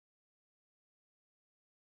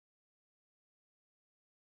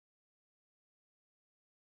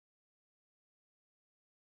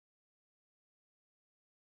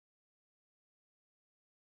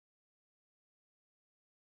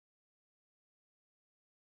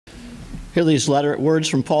Hear these words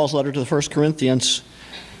from Paul's letter to the 1 Corinthians,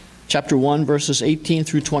 chapter 1, verses 18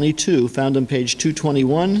 through 22, found on page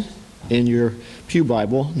 221 in your Pew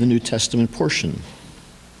Bible, the New Testament portion.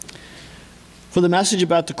 For the message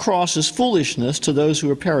about the cross is foolishness to those who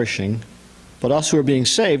are perishing, but us who are being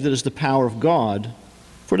saved, it is the power of God.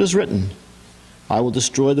 For it is written, I will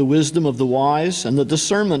destroy the wisdom of the wise, and the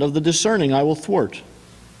discernment of the discerning I will thwart.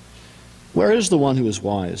 Where is the one who is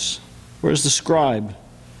wise? Where is the scribe?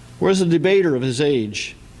 Where is the debater of his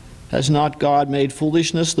age? Has not God made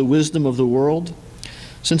foolishness the wisdom of the world?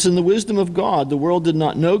 Since in the wisdom of God the world did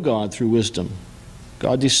not know God through wisdom,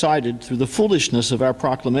 God decided through the foolishness of our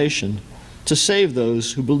proclamation to save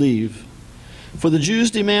those who believe. For the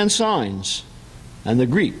Jews demand signs, and the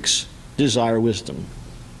Greeks desire wisdom.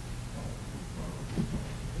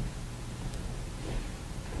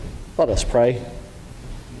 Let us pray.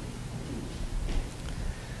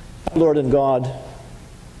 Lord and God,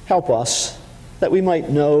 help us that we might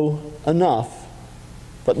know enough,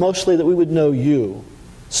 but mostly that we would know you.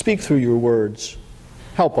 Speak through your words.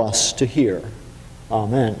 Help us to hear.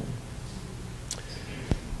 Amen.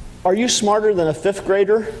 Are you smarter than a fifth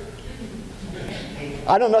grader?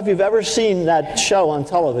 I don't know if you've ever seen that show on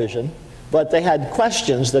television, but they had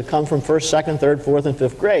questions that come from first, second, third, fourth, and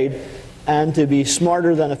fifth grade, and to be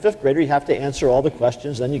smarter than a fifth grader, you have to answer all the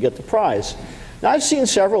questions, then you get the prize. Now, I've seen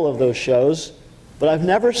several of those shows, but I've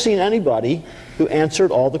never seen anybody who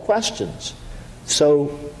answered all the questions.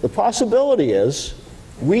 So the possibility is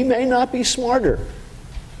we may not be smarter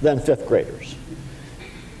than fifth graders,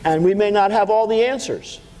 and we may not have all the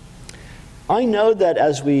answers. I know that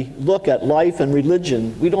as we look at life and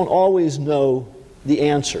religion, we don't always know the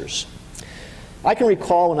answers. I can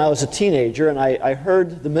recall when I was a teenager and I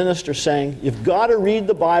heard the minister saying, you've got to read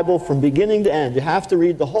the Bible from beginning to end. You have to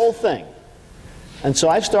read the whole thing. And so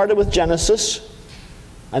I started with Genesis.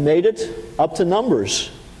 I made it up to Numbers,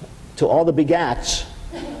 to all the begats,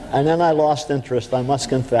 and then I lost interest, I must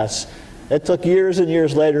confess. It took years and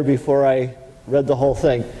years later before I read the whole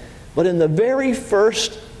thing. But in the very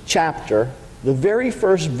first chapter, the very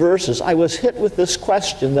first verses, I was hit with this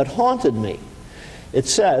question that haunted me. It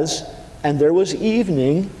says, and there was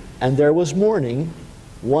evening and there was morning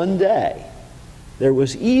one day. There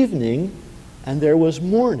was evening and there was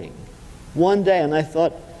morning one day. And I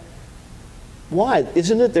thought, why?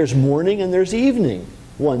 Isn't it there's morning and there's evening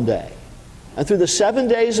one day? And through the 7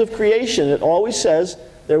 days of creation, it always says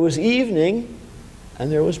there was evening and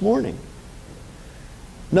there was morning.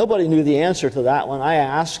 Nobody knew the answer to that one. I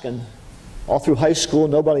asked, and all through high school,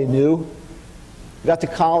 nobody knew. I got to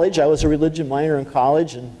college. I was a religion minor in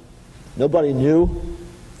college, and nobody knew.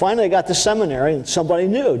 Finally, I got to seminary, and somebody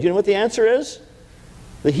knew. Do you know what the answer is?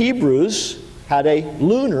 The Hebrews had a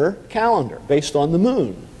lunar calendar based on the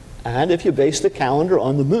moon. And if you base the calendar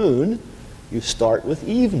on the moon, you start with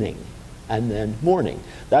evening and then morning.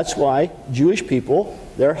 That's why Jewish people,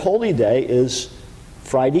 their holy day is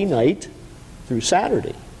Friday night through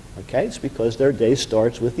Saturday. Okay? It's because their day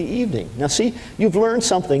starts with the evening. Now see, you've learned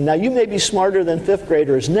something. Now you may be smarter than fifth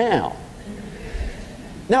graders now.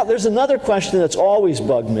 Now there's another question that's always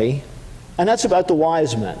bugged me, and that's about the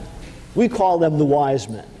wise men. We call them the wise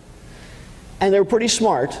men. And they were pretty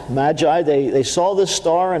smart, Magi. They saw this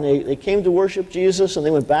star and they came to worship Jesus, and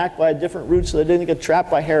they went back by a different route so they didn't get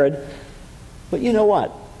trapped by Herod. But you know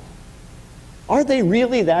what? Are they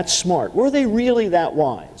really that smart? Were they really that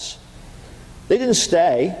wise? They didn't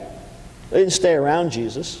stay. They didn't stay around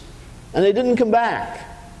Jesus. And they didn't come back.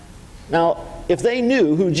 Now, if they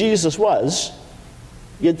knew who Jesus was,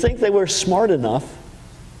 you'd think they were smart enough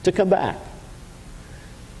to come back.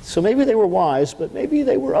 So maybe they were wise, but maybe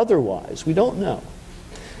they were otherwise. We don't know.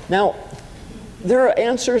 Now, there are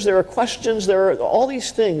answers, there are questions, there are all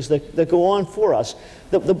these things that go on for us.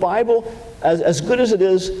 The Bible, as good as it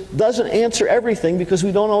is, doesn't answer everything because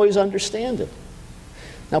we don't always understand it.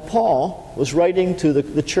 Now, Paul was writing to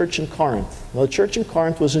the church in Corinth. Now, the church in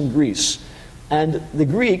Corinth was in Greece, and the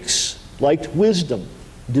Greeks liked wisdom,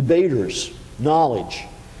 debaters, knowledge.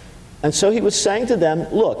 And so he was saying to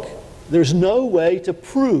them, look, there's no way to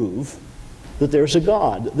prove that there's a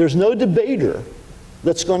God. There's no debater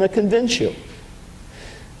that's going to convince you.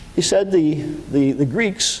 He said the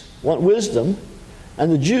Greeks want wisdom,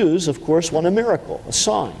 and the Jews, of course, want a miracle, a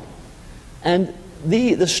sign. And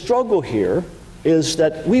the struggle here is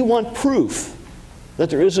that we want proof that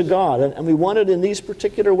there is a God, and we want it in these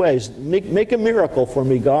particular ways. Make a miracle for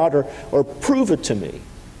me, God, or prove it to me.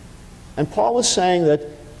 And Paul was saying that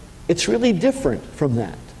it's really different from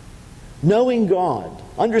that. Knowing God,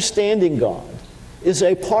 understanding God, is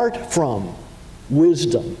apart from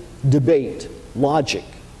wisdom, debate, logic.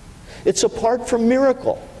 It's apart from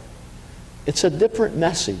miracle. it's a different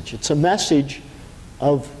message. It's a message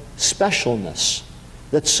of specialness,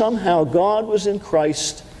 that somehow God was in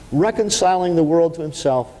Christ reconciling the world to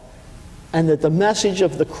himself, and that the message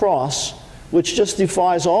of the cross, which just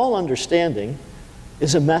defies all understanding,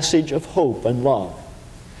 is a message of hope and love.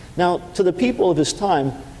 Now, to the people of his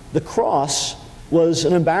time, the cross was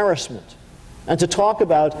an embarrassment. And to talk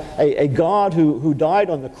about a God who died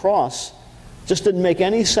on the cross just didn't make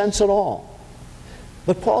any sense at all.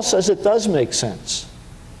 But Paul says it does make sense.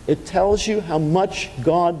 It tells you how much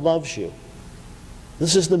God loves you.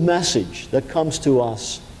 This is the message that comes to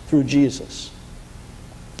us through Jesus.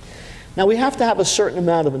 Now, we have to have a certain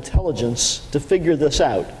amount of intelligence to figure this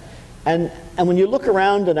out. And when you look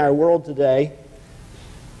around in our world today,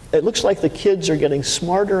 it looks like the kids are getting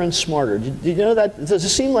smarter and smarter. Do you know that? Does it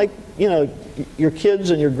seem like, you know, your kids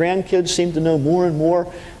and your grandkids seem to know more and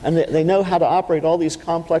more, and they know how to operate all these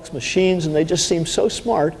complex machines, and they just seem so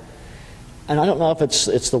smart. And I don't know if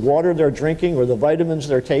it's the water they're drinking or the vitamins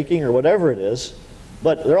they're taking or whatever it is,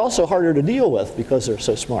 but they're also harder to deal with because they're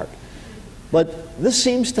so smart. But this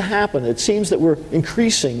seems to happen. It seems that we're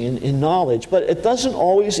increasing in knowledge, but it doesn't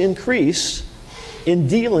always increase in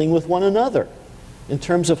dealing with one another, in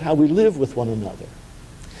terms of how we live with one another.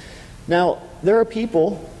 Now, there are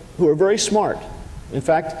people who are very smart. In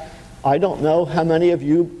fact, I don't know how many of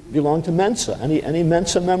you belong to Mensa. Any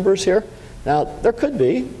Mensa members here? Now, there could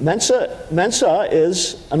be. Mensa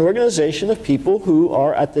is an organization of people who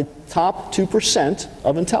are at the top 2%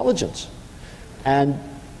 of intelligence. And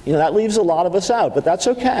you know, that leaves a lot of us out, but that's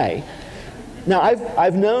okay. Now,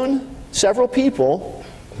 I've known several people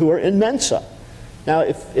who are in Mensa. Now,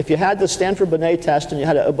 if you had the Stanford Binet test and you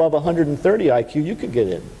had above 130 IQ, you could get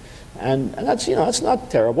in. And that's, you know, that's not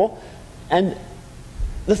terrible. And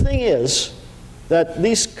the thing is that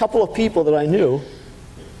these couple of people that I knew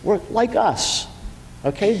were like us.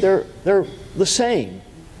 Okay? They're the same.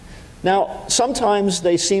 Now, sometimes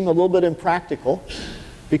they seem a little bit impractical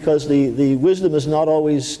because the wisdom is not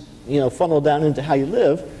always, you know, funneled down into how you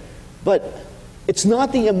live, but it's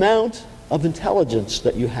not the amount of intelligence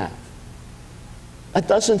that you have. That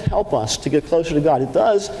doesn't help us to get closer to God. It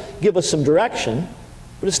does give us some direction,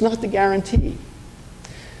 but it's not the guarantee.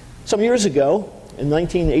 Some years ago, in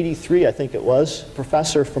 1983, I think it was, a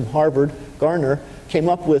professor from Harvard, Garner, came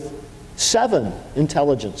up with 7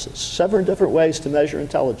 intelligences, 7 different ways to measure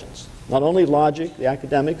intelligence. Not only logic, the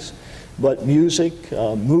academics, but music,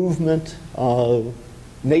 movement,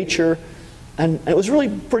 nature. And it was really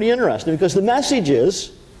pretty interesting because the message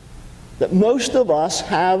is that most of us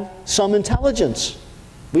have some intelligence.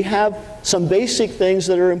 We have some basic things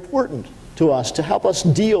that are important to us to help us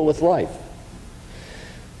deal with life.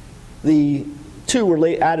 The 2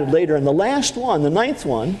 were added later, and the last one, the 9th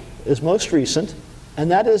one, is most recent,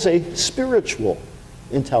 and that is a spiritual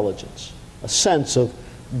intelligence, a sense of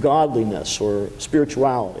godliness or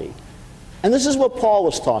spirituality. And this is what Paul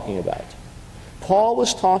was talking about. Paul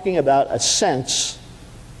was talking about a sense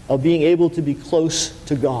of being able to be close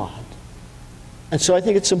to God. And so I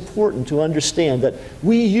think it's important to understand that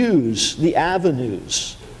we use the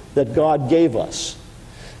avenues that God gave us.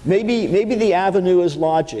 Maybe the avenue is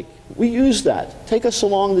logic. We use that. Take us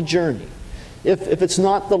along the journey. If it's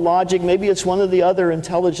not the logic, maybe it's one of the other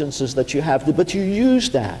intelligences that you have, but you use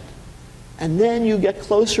that. And then you get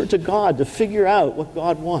closer to God to figure out what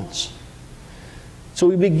God wants. So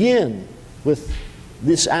we begin with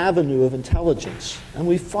this avenue of intelligence, and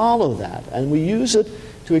we follow that, and we use it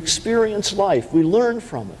to experience life. We learn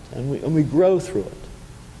from it, and we grow through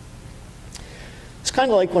it. It's kind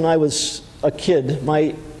of like when I was a kid.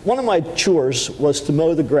 One of my chores was to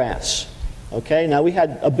mow the grass. Okay, now we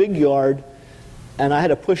had a big yard, and I had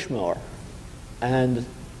a push mower, and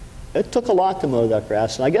it took a lot to mow that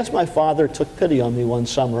grass. And I guess my father took pity on me one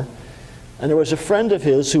summer, and there was a friend of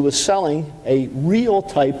his who was selling a real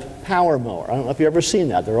type power mower. I don't know if you've ever seen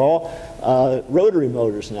that. They're all rotary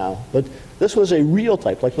motors now, but this was a real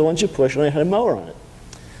type, like the ones you push, and it had a mower on it.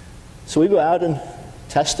 So we go out and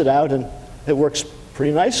test it out, and it works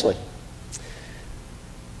pretty nicely.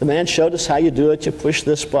 The man showed us how you do it. You push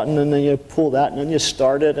this button, and then you pull that, and then you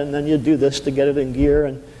start it, and then you do this to get it in gear,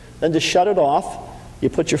 and then to shut it off, you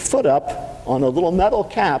put your foot up on a little metal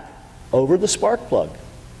cap over the spark plug.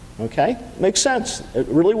 Okay? Makes sense. It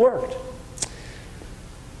really worked.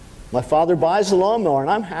 My father buys the lawnmower, and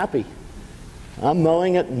I'm happy. I'm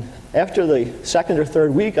mowing it, and after the 2nd or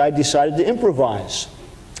 3rd week, I decided to improvise.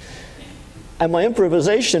 And my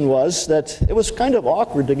improvisation was that it was kind of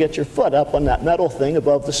awkward to get your foot up on that metal thing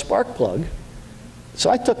above the spark plug.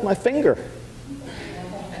 So I took my finger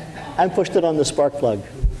and pushed it on the spark plug.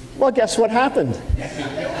 Well, guess what happened?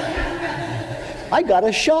 I got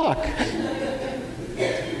a shock.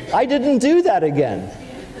 I didn't do that again.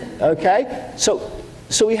 Okay? So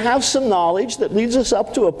we have some knowledge that leads us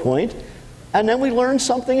up to a point, and then we learn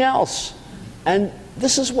something else. And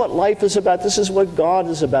this is what life is about. This is what God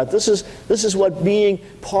is about. This is what being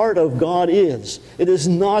part of God is. It is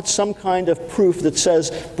not some kind of proof that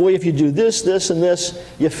says, boy, if you do this, this, and this,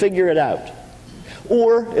 you figure it out.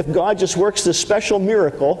 Or if God just works this special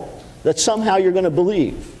miracle that somehow you're going to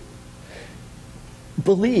believe.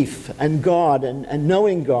 Belief and God and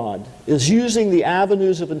knowing God is using the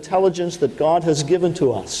avenues of intelligence that God has given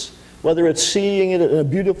to us. Whether it's seeing it in a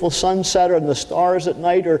beautiful sunset or in the stars at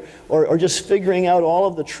night or just figuring out all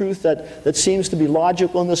of the truth that seems to be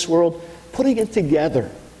logical in this world, putting it together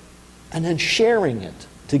and then sharing it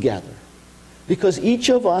together. Because each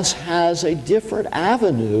of us has a different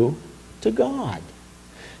avenue to God.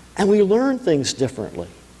 And we learn things differently.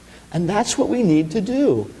 And that's what we need to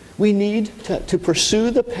do. We need to pursue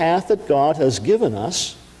the path that God has given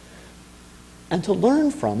us and to learn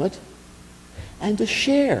from it and to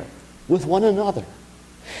share with one another.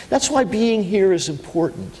 That's why being here is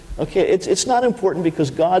important. Okay, it's not important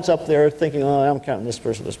because God's up there thinking, oh, I'm counting this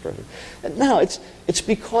person, this person. No, it's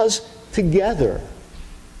because together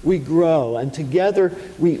we grow, and together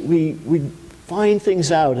we find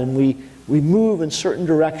things out, and we move in certain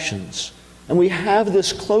directions, and we have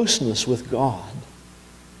this closeness with God.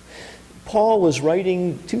 Paul was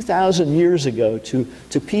writing 2,000 years ago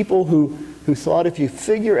to people who thought if you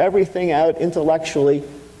figure everything out intellectually,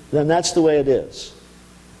 then that's the way it is.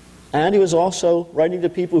 And he was also writing to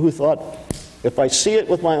people who thought, if I see it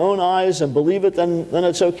with my own eyes and believe it, then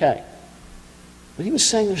it's okay. But he was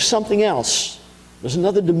saying there's something else. There's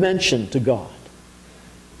another dimension to God.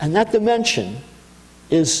 And that dimension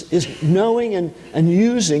is knowing and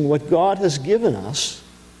using what God has given us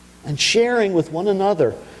and sharing with one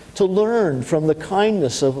another to learn from the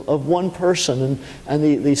kindness of one person and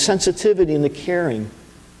the sensitivity and the caring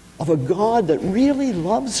of a God that really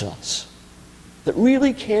loves us, that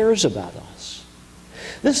really cares about us.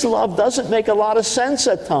 This love doesn't make a lot of sense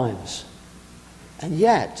at times. And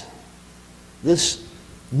yet, this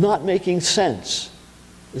not making sense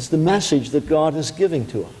is the message that God is giving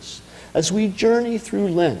to us. As we journey through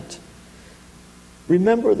Lent,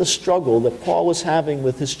 remember the struggle that Paul was having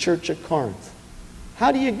with his church at Corinth.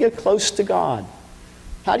 How do you get close to God?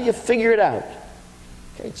 How do you figure it out?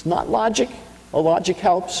 Okay, it's not logic, although logic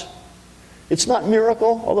helps. It's not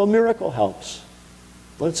miracle, although miracle helps.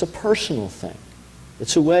 But it's a personal thing.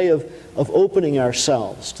 It's a way of opening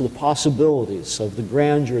ourselves to the possibilities of the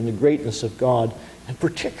grandeur and the greatness of God, and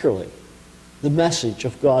particularly the message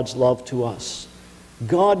of God's love to us.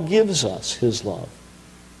 God gives us His love.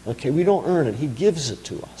 Okay, we don't earn it. He gives it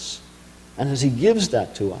to us. And as He gives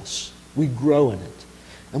that to us, we grow in it.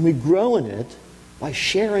 And we grow in it by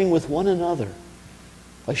sharing with one another,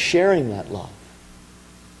 by sharing that love,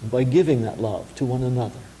 and by giving that love to one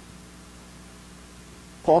another.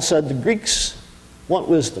 Paul said the Greeks want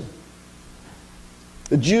wisdom.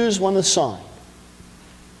 The Jews want a sign.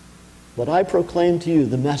 But I proclaim to you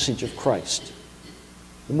the message of Christ,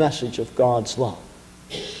 the message of God's love.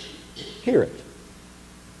 Hear it.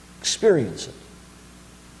 Experience it.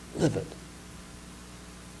 Live it.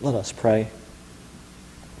 Let us pray.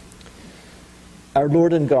 Our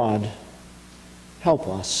Lord and God, help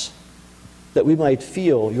us that we might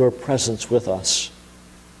feel your presence with us,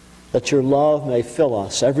 that your love may fill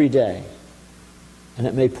us every day, and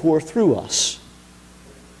it may pour through us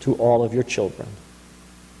to all of your children.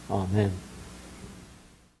 Amen.